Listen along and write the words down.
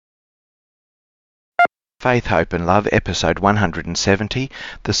Faith, Hope and Love, episode 170,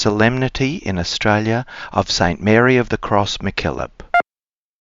 The Solemnity in Australia of St. Mary of the Cross, MacKillop.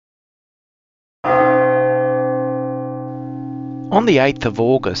 On the 8th of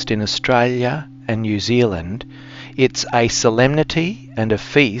August in Australia and New Zealand, it's a solemnity and a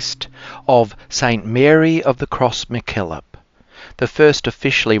feast of St. Mary of the Cross, MacKillop, the first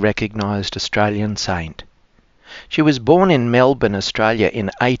officially recognised Australian saint. She was born in Melbourne, Australia in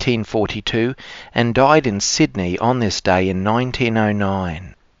 1842 and died in Sydney on this day in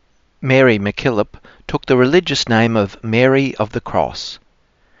 1909. Mary MacKillop took the religious name of Mary of the Cross.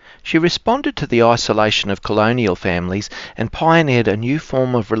 She responded to the isolation of colonial families and pioneered a new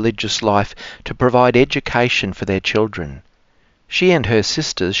form of religious life to provide education for their children. She and her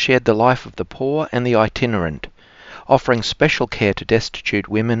sisters shared the life of the poor and the itinerant, offering special care to destitute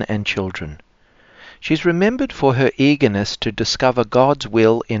women and children. She's remembered for her eagerness to discover God's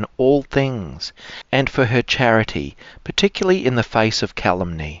will in all things, and for her charity, particularly in the face of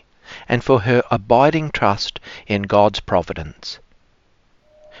calumny, and for her abiding trust in God's providence.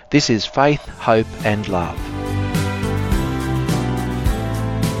 This is Faith, Hope and Love.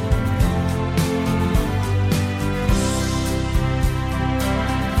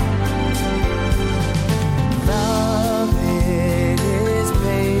 Love, it is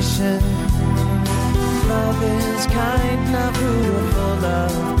patient. Love is kind, not rude, full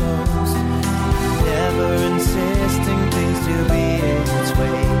of boast. Never insisting things to be its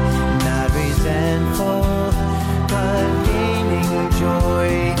way. Not resentful, but gaining joy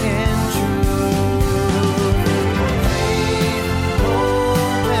in truth. Faith, hope,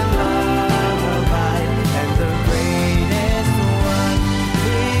 and love abide, and the greatest one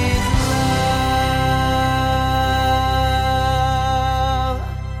is love.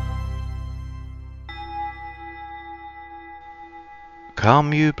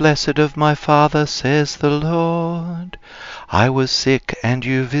 Come, you blessed of my Father, says the Lord. I was sick, and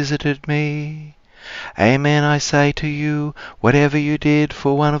you visited me. Amen, I say to you, whatever you did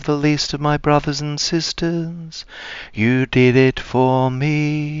for one of the least of my brothers and sisters, you did it for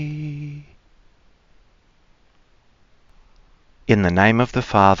me. In the name of the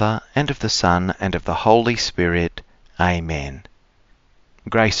Father, and of the Son, and of the Holy Spirit. Amen.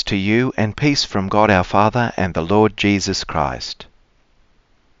 Grace to you, and peace from God our Father and the Lord Jesus Christ.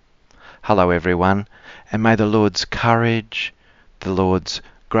 Hello everyone, and may the Lord's courage, the Lord's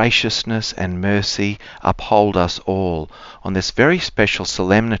graciousness and mercy uphold us all on this very special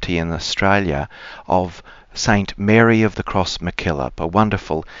solemnity in Australia of St. Mary of the Cross, MacKillop, a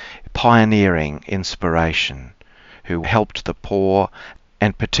wonderful pioneering inspiration who helped the poor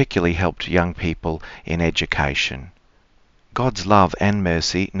and particularly helped young people in education. God's love and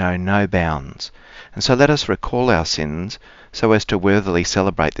mercy know no bounds, and so let us recall our sins so as to worthily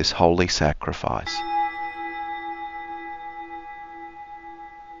celebrate this holy sacrifice.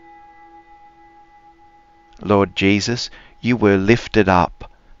 Lord Jesus, you were lifted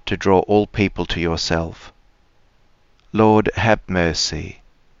up to draw all people to yourself. Lord, have mercy.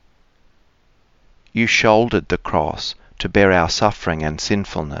 You shouldered the cross to bear our suffering and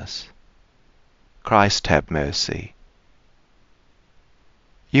sinfulness. Christ, have mercy.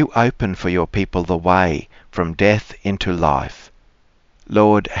 You open for your people the way from death into life.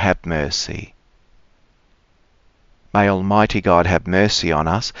 Lord, have mercy. May Almighty God have mercy on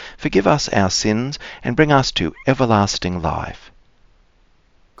us, forgive us our sins, and bring us to everlasting life.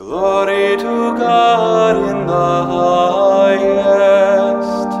 Glory to God in the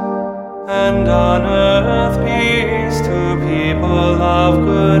highest, and on earth peace to people of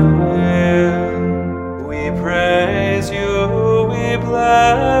good will. We praise you, we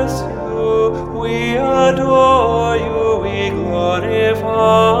bless you, we adore you, we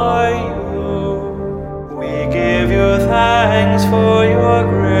glorify you. We give you thanks for your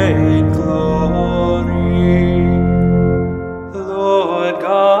great glory. Lord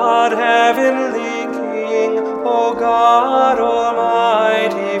God, heavenly King, O God,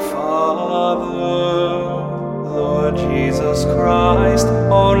 almighty Father, Lord Jesus Christ,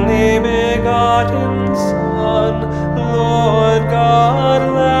 only begotten Son, Lord God,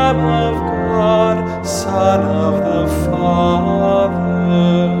 Lamb of God, Son of the Father,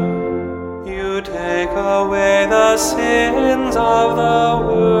 you take away the sins of the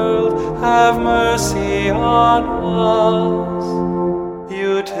world, have mercy on us.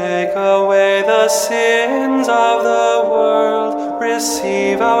 You take away the sins of the world,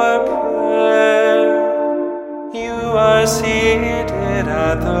 receive our prayer. You are seated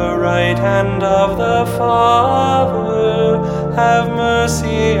at the right hand of the Father, have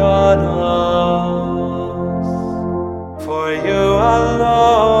mercy on us. For you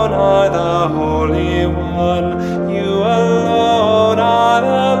alone are the Holy One.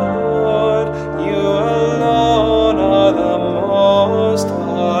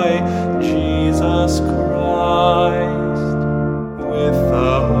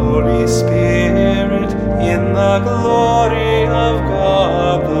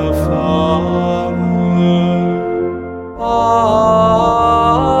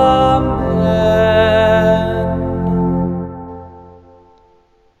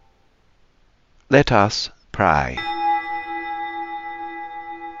 Let us pray.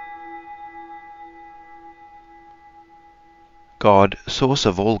 God, source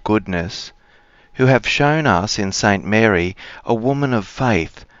of all goodness, who have shown us in Saint Mary a woman of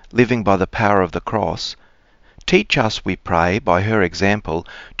faith living by the power of the cross, teach us, we pray, by her example,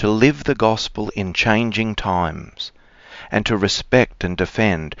 to live the gospel in changing times, and to respect and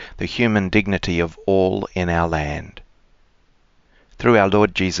defend the human dignity of all in our land. Through our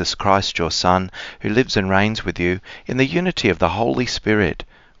Lord Jesus Christ, your Son, who lives and reigns with you in the unity of the Holy Spirit,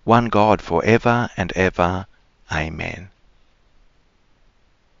 one God for ever and ever. Amen.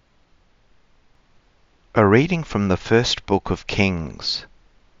 A reading from the first book of Kings,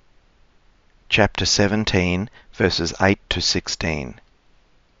 chapter 17, verses 8 to 16.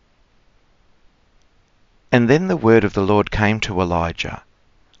 And then the word of the Lord came to Elijah,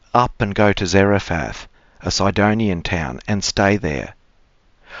 Up and go to Zarephath, a Sidonian town, and stay there.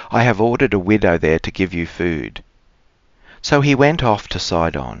 I have ordered a widow there to give you food. So he went off to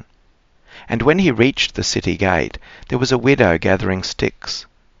Sidon. And when he reached the city gate, there was a widow gathering sticks.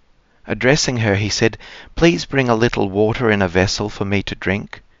 Addressing her, he said, Please bring a little water in a vessel for me to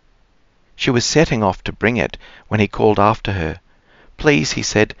drink. She was setting off to bring it when he called after her. Please, he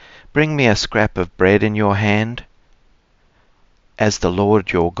said, bring me a scrap of bread in your hand. As the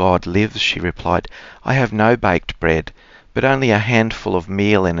Lord your God lives, she replied, I have no baked bread, but only a handful of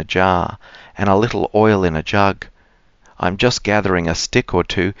meal in a jar and a little oil in a jug. I'm just gathering a stick or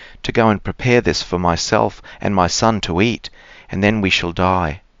two to go and prepare this for myself and my son to eat, and then we shall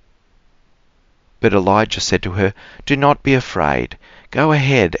die. But Elijah said to her, Do not be afraid. Go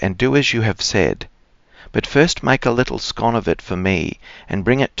ahead and do as you have said. But first make a little scone of it for me, and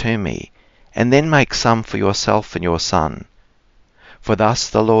bring it to me, and then make some for yourself and your son. For thus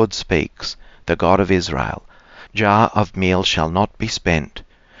the Lord speaks, the God of Israel, Jar of meal shall not be spent,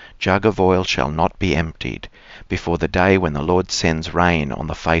 jug of oil shall not be emptied, before the day when the Lord sends rain on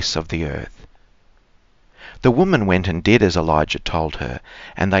the face of the earth. The woman went and did as Elijah told her,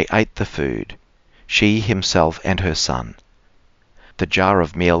 and they ate the food, she, himself, and her son. The jar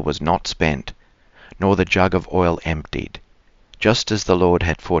of meal was not spent, nor the jug of oil emptied, just as the Lord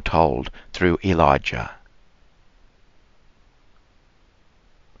had foretold through Elijah.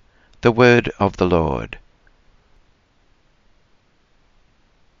 The word of the Lord.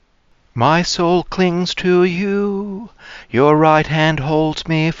 My soul clings to you, your right hand holds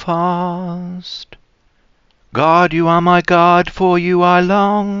me fast. God, you are my God, for you I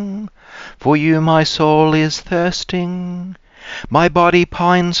long, for you my soul is thirsting. My body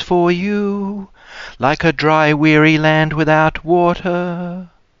pines for you, like a dry, weary land without water.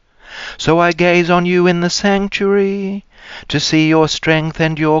 So I gaze on you in the sanctuary, to see your strength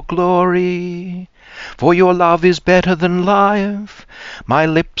and your glory. For your love is better than life, my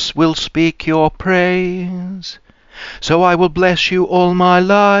lips will speak your praise. So I will bless you all my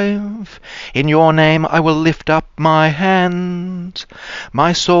life, in your name I will lift up my hands.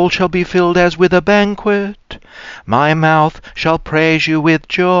 My soul shall be filled as with a banquet, my mouth shall praise you with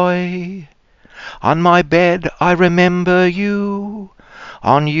joy. On my bed I remember you,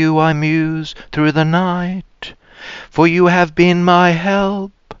 on you I muse through the night. For you have been my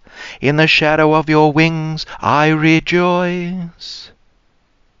help, in the shadow of your wings I rejoice.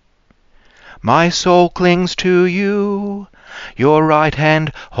 My soul clings to you, your right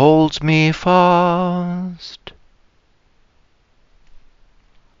hand holds me fast.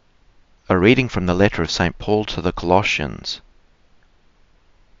 A reading from the letter of St. Paul to the Colossians,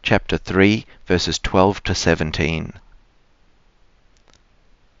 chapter 3, verses 12 to 17.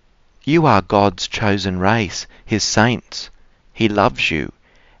 You are God's chosen race, his saints. He loves you,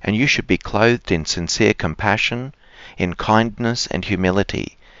 and you should be clothed in sincere compassion, in kindness and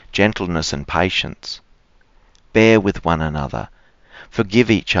humility, gentleness and patience. Bear with one another.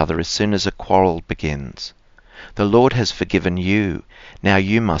 Forgive each other as soon as a quarrel begins. The Lord has forgiven you, now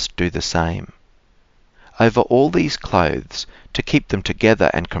you must do the same. Over all these clothes, to keep them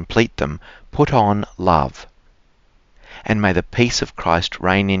together and complete them, put on love. And may the peace of Christ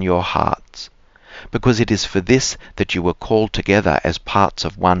reign in your hearts, because it is for this that you were called together as parts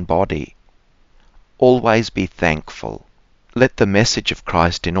of one body. Always be thankful. Let the message of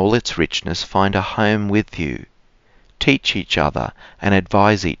Christ in all its richness find a home with you. Teach each other and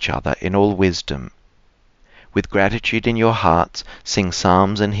advise each other in all wisdom. With gratitude in your hearts, sing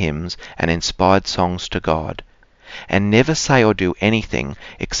psalms and hymns and inspired songs to God. And never say or do anything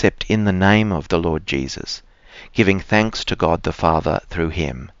except in the name of the Lord Jesus, giving thanks to God the Father through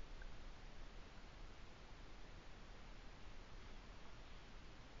him.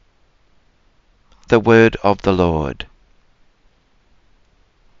 The word of the Lord.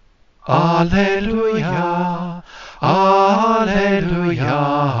 Alleluia, Alleluia,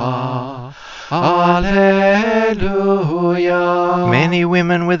 Alleluia. Many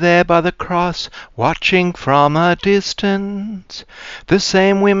women were there by the cross, watching from a distance. The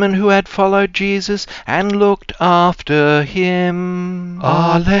same women who had followed Jesus and looked after him.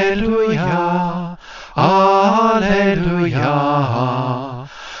 Alleluia, Alleluia,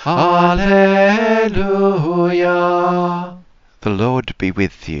 Alleluia. The Lord be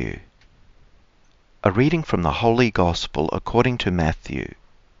with you. A reading from the Holy Gospel according to Matthew.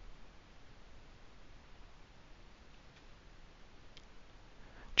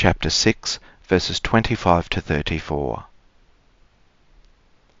 Chapter 6, verses 25 to 34.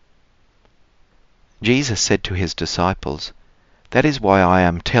 Jesus said to his disciples, "That is why I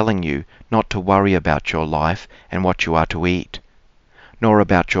am telling you not to worry about your life and what you are to eat, nor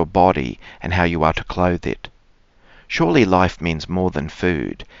about your body and how you are to clothe it. Surely life means more than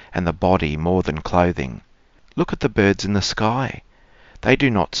food, and the body more than clothing. Look at the birds in the sky. They do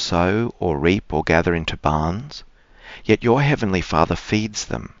not sow or reap or gather into barns, yet your heavenly Father feeds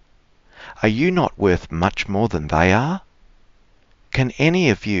them. Are you not worth much more than they are? Can any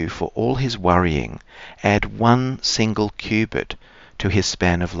of you, for all his worrying, add one single cubit to his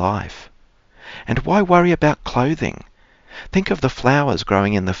span of life? And why worry about clothing? Think of the flowers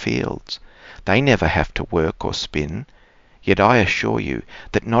growing in the fields. They never have to work or spin, yet I assure you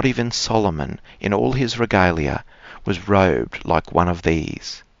that not even Solomon in all his regalia was robed like one of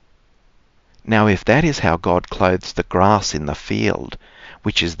these. Now if that is how God clothes the grass in the field,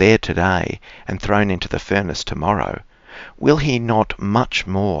 which is there today and thrown into the furnace tomorrow, will he not much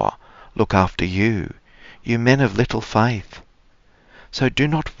more look after you, you men of little faith? So do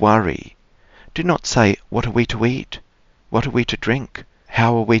not worry. Do not say, 'What are we to eat? What are we to drink?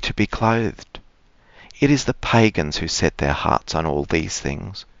 How are we to be clothed?' It is the pagans who set their hearts on all these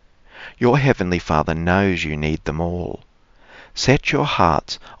things. Your heavenly Father knows you need them all. Set your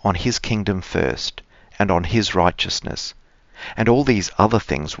hearts on his kingdom first, and on his righteousness, and all these other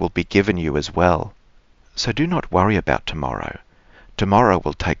things will be given you as well. So do not worry about tomorrow. Tomorrow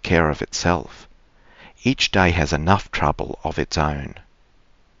will take care of itself. Each day has enough trouble of its own."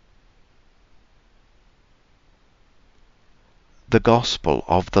 The Gospel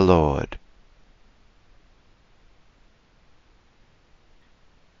of the Lord.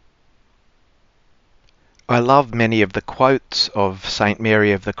 I love many of the quotes of St.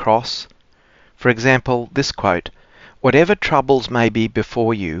 Mary of the Cross. For example, this quote, "Whatever troubles may be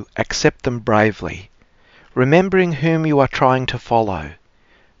before you, accept them bravely, remembering whom you are trying to follow.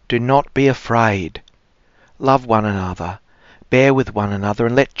 Do not be afraid. Love one another, bear with one another,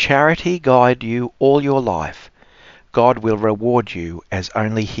 and let charity guide you all your life. God will reward you as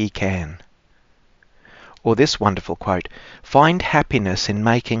only he can." Or this wonderful quote, "Find happiness in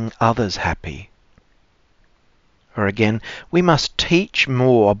making others happy." Or again, "We must teach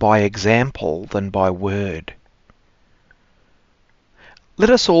more by example than by word." Let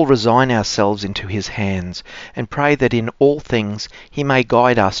us all resign ourselves into his hands and pray that in all things he may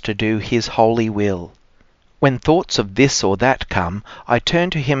guide us to do his holy will. When thoughts of this or that come, I turn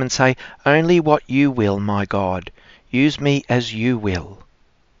to him and say, "Only what you will, my God. Use me as you will."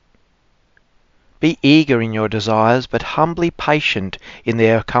 Be eager in your desires, but humbly patient in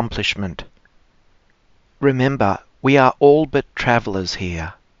their accomplishment. Remember, we are all but travellers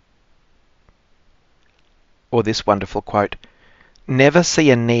here. Or this wonderful quote, "Never see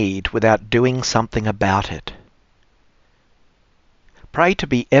a need without doing something about it." Pray to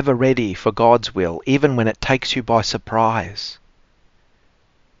be ever ready for God's will, even when it takes you by surprise.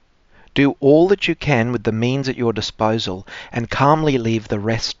 Do all that you can with the means at your disposal and calmly leave the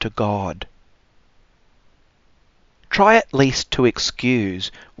rest to God. Try at least to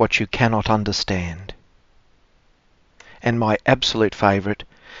excuse what you cannot understand. And my absolute favourite,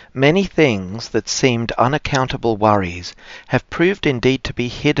 many things that seemed unaccountable worries have proved indeed to be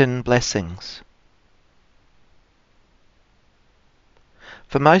hidden blessings.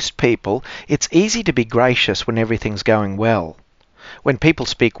 For most people, it's easy to be gracious when everything's going well. When people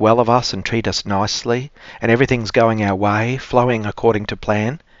speak well of us and treat us nicely, and everything's going our way, flowing according to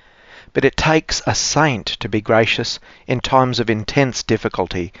plan. But it takes a saint to be gracious in times of intense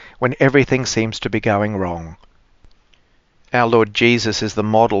difficulty, when everything seems to be going wrong. Our Lord Jesus is the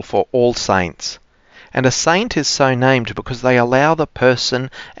model for all saints, and a saint is so named because they allow the person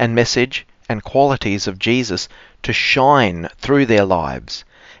and message and qualities of Jesus to shine through their lives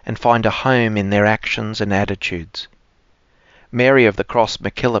and find a home in their actions and attitudes. Mary of the Cross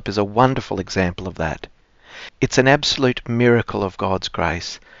MacKillop is a wonderful example of that. It's an absolute miracle of God's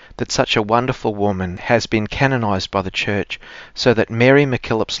grace that such a wonderful woman has been canonised by the Church so that Mary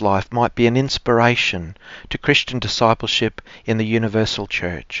MacKillop's life might be an inspiration to Christian discipleship in the Universal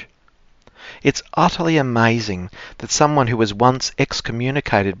Church. It's utterly amazing that someone who was once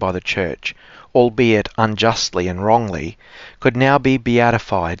excommunicated by the Church, albeit unjustly and wrongly, could now be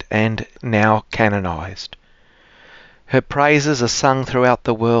beatified and now canonised. Her praises are sung throughout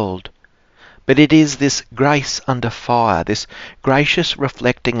the world, but it is this grace under fire, this gracious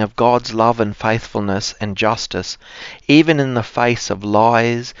reflecting of God's love and faithfulness and justice, even in the face of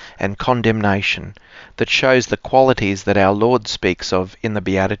lies and condemnation, that shows the qualities that our Lord speaks of in the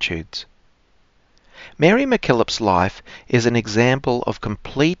Beatitudes. Mary MacKillop's life is an example of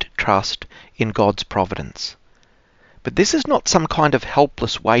complete trust in God's providence. But this is not some kind of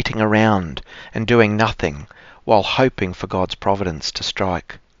helpless waiting around and doing nothing while hoping for God's providence to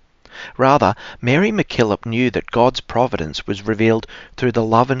strike. Rather, Mary MacKillop knew that God's providence was revealed through the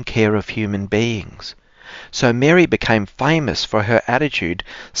love and care of human beings. So Mary became famous for her attitude,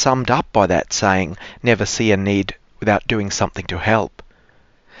 summed up by that saying, "Never see a need without doing something to help."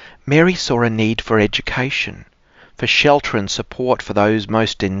 Mary saw a need for education, for shelter and support for those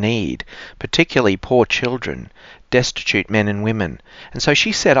most in need, particularly poor children, destitute men and women, and so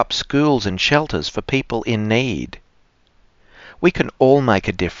she set up schools and shelters for people in need. We can all make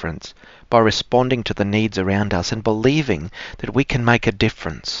a difference by responding to the needs around us and believing that we can make a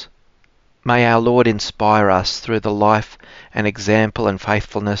difference. May our Lord inspire us through the life and example and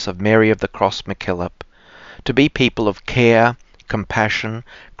faithfulness of Mary of the Cross MacKillop to be people of care, compassion,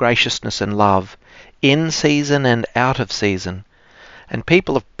 graciousness and love, in season and out of season, and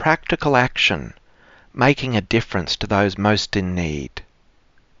people of practical action, making a difference to those most in need.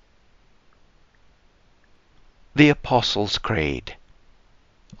 The Apostles' Creed.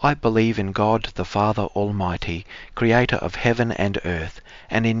 I believe in God the Father Almighty, creator of heaven and earth,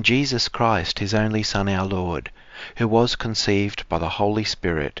 and in Jesus Christ, his only Son, our Lord, who was conceived by the Holy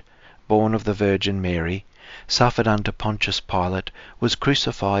Spirit, born of the Virgin Mary, suffered under Pontius Pilate, was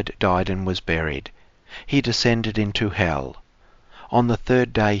crucified, died, and was buried. He descended into hell. On the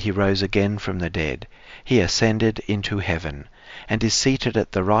third day he rose again from the dead. He ascended into heaven, and is seated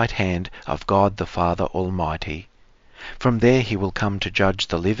at the right hand of God the Father Almighty. From there he will come to judge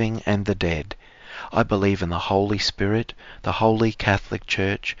the living and the dead. I believe in the Holy Spirit, the Holy Catholic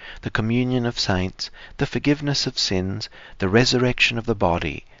Church, the communion of saints, the forgiveness of sins, the resurrection of the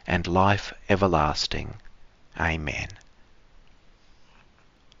body, and life everlasting. Amen.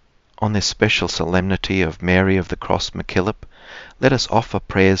 On this special solemnity of Mary of the Cross MacKillop, let us offer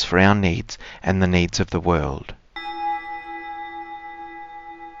prayers for our needs and the needs of the world.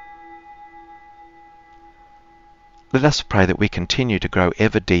 Let us pray that we continue to grow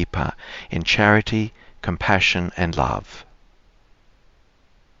ever deeper in charity, compassion and love.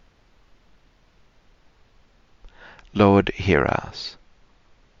 Lord, hear us.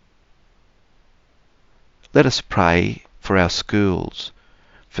 Let us pray for our schools,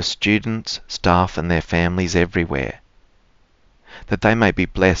 for students, staff and their families everywhere, that they may be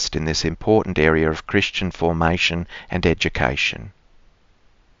blessed in this important area of Christian formation and education.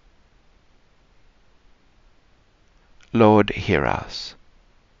 Lord, hear us.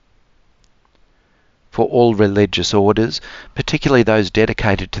 For all religious orders, particularly those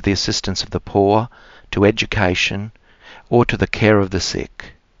dedicated to the assistance of the poor, to education, or to the care of the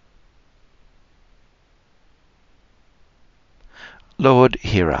sick. Lord,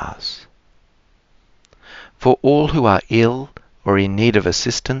 hear us. For all who are ill or in need of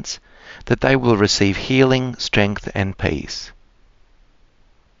assistance, that they will receive healing, strength and peace.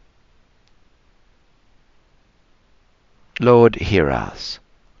 Lord, hear us.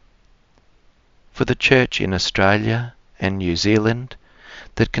 For the Church in Australia and New Zealand,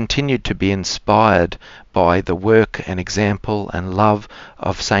 that continued to be inspired by the work and example and love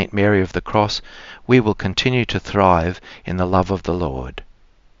of Saint Mary of the Cross, we will continue to thrive in the love of the Lord.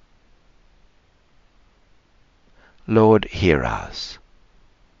 Lord, hear us.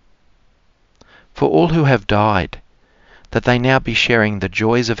 For all who have died, that they now be sharing the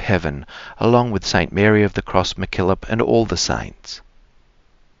joys of heaven along with Saint Mary of the Cross MacKillop and all the saints.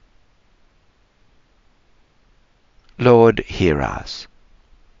 Lord, hear us.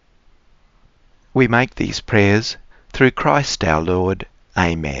 We make these prayers through Christ our Lord.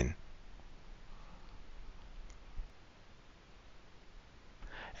 Amen.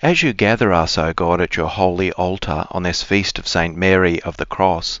 As you gather us, O God, at your holy altar on this feast of Saint Mary of the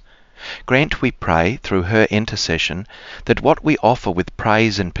Cross, grant, we pray, through her intercession, that what we offer with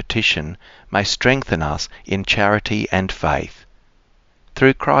praise and petition may strengthen us in charity and faith.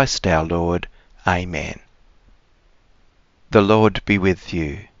 Through Christ our Lord. Amen. The Lord be with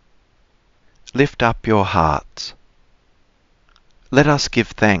you. Lift up your hearts. Let us give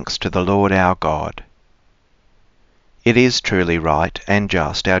thanks to the Lord our God. It is truly right and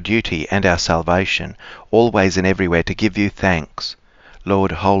just, our duty and our salvation, always and everywhere to give you thanks,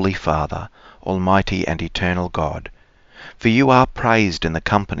 Lord, Holy Father, Almighty and eternal God. For you are praised in the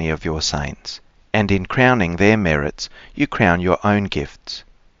company of your saints, and in crowning their merits you crown your own gifts.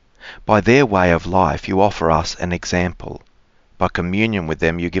 By their way of life you offer us an example. By communion with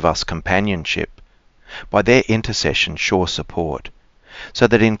them you give us companionship. By their intercession sure support. So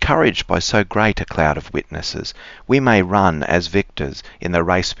that encouraged by so great a cloud of witnesses, we may run as victors in the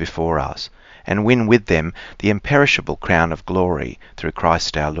race before us, and win with them the imperishable crown of glory through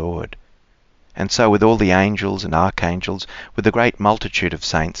Christ our Lord. And so with all the angels and archangels, with the great multitude of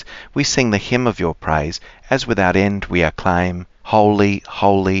saints, we sing the hymn of your praise, as without end we acclaim, Holy,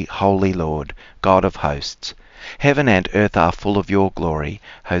 holy, holy Lord, God of hosts. Heaven and earth are full of your glory.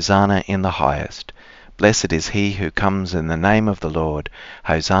 Hosanna in the highest. Blessed is he who comes in the name of the Lord.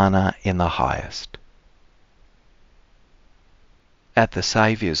 Hosanna in the highest. At the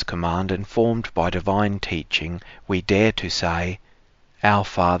Saviour's command, and formed by divine teaching, we dare to say, Our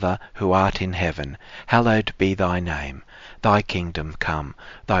Father, who art in heaven, hallowed be thy name. Thy kingdom come,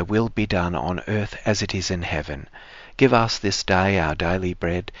 thy will be done on earth as it is in heaven. Give us this day our daily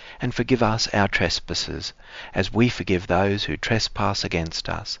bread, and forgive us our trespasses, as we forgive those who trespass against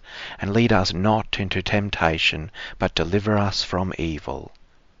us. And lead us not into temptation, but deliver us from evil.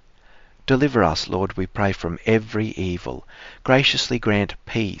 Deliver us, Lord, we pray, from every evil. Graciously grant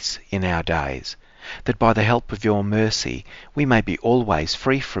peace in our days, that by the help of your mercy we may be always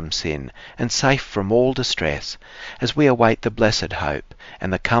free from sin and safe from all distress, as we await the blessed hope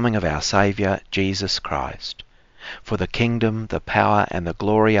and the coming of our Saviour, Jesus Christ. For the kingdom, the power, and the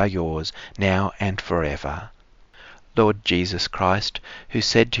glory are yours, now and forever. Lord Jesus Christ, who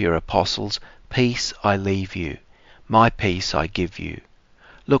said to your apostles, Peace I leave you, my peace I give you.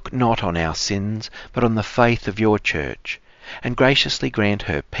 Look not on our sins, but on the faith of your church, and graciously grant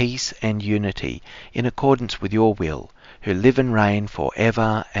her peace and unity in accordance with your will, who live and reign for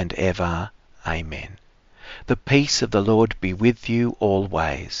ever and ever. Amen. The peace of the Lord be with you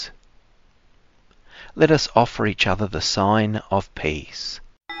always. Let us offer each other the sign of peace.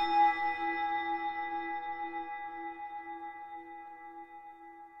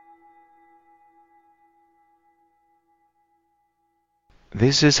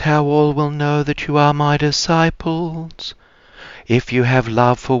 This is how all will know that you are my disciples, if you have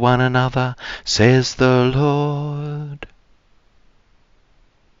love for one another, says the Lord.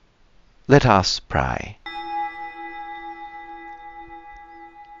 Let us pray.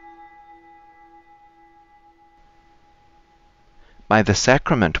 May the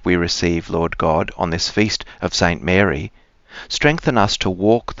sacrament we receive, Lord God, on this feast of St. Mary, strengthen us to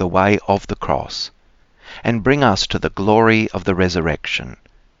walk the way of the cross, and bring us to the glory of the resurrection.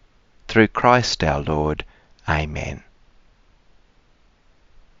 Through Christ our Lord. Amen.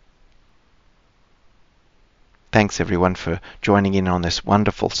 Thanks everyone for joining in on this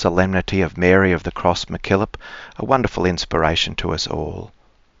wonderful solemnity of Mary of the Cross MacKillop, a wonderful inspiration to us all.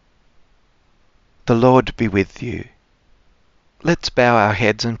 The Lord be with you. Let's bow our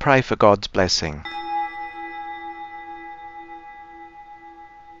heads and pray for God's blessing.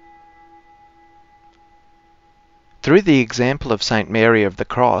 Through the example of St. Mary of the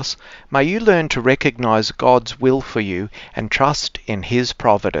Cross, may you learn to recognize God's will for you and trust in His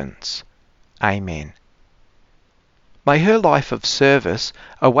providence. Amen. May her life of service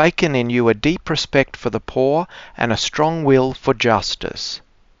awaken in you a deep respect for the poor and a strong will for justice.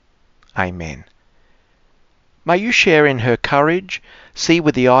 Amen. May you share in her courage, see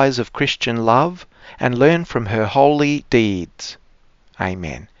with the eyes of Christian love, and learn from her holy deeds.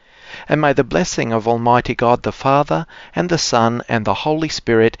 Amen. And may the blessing of Almighty God the Father, and the Son, and the Holy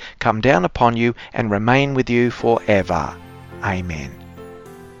Spirit come down upon you and remain with you forever. Amen.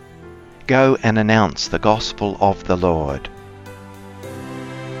 Go and announce the gospel of the Lord.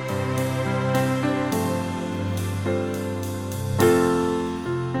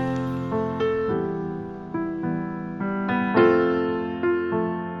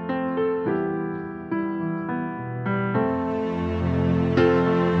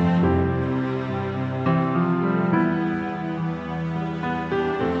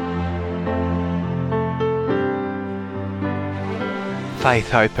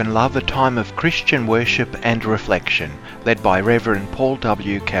 Faith, Hope and Love, a time of Christian worship and reflection, led by Reverend Paul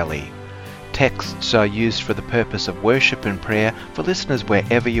W. Kelly. Texts are used for the purpose of worship and prayer for listeners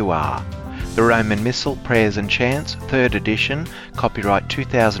wherever you are. The Roman Missal, Prayers and Chants, 3rd edition, copyright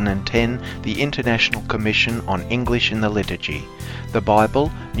 2010, the International Commission on English in the Liturgy. The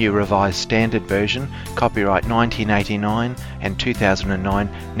Bible, New Revised Standard Version, copyright 1989 and 2009,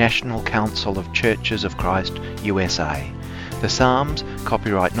 National Council of Churches of Christ, USA. The Psalms,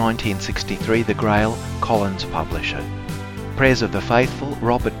 copyright 1963, The Grail, Collins Publisher. Prayers of the Faithful,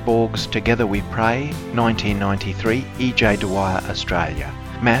 Robert Borges, Together We Pray, 1993, E.J. Dwyer, Australia.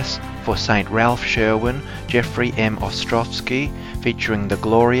 Mass for St. Ralph Sherwin, Jeffrey M. Ostrowski, featuring the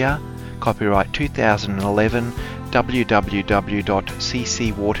Gloria, copyright 2011,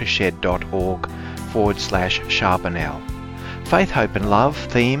 www.ccwatershed.org/Charbonnel. Faith, Hope and Love,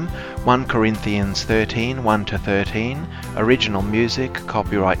 theme 1 Corinthians 13, 1-13, original music,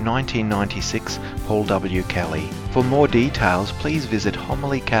 copyright 1996, Paul W. Kelly. For more details, please visit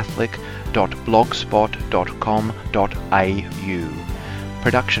homilycatholic.blogspot.com.au.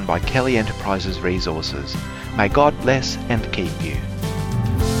 Production by Kelly Enterprises Resources. May God bless and keep you.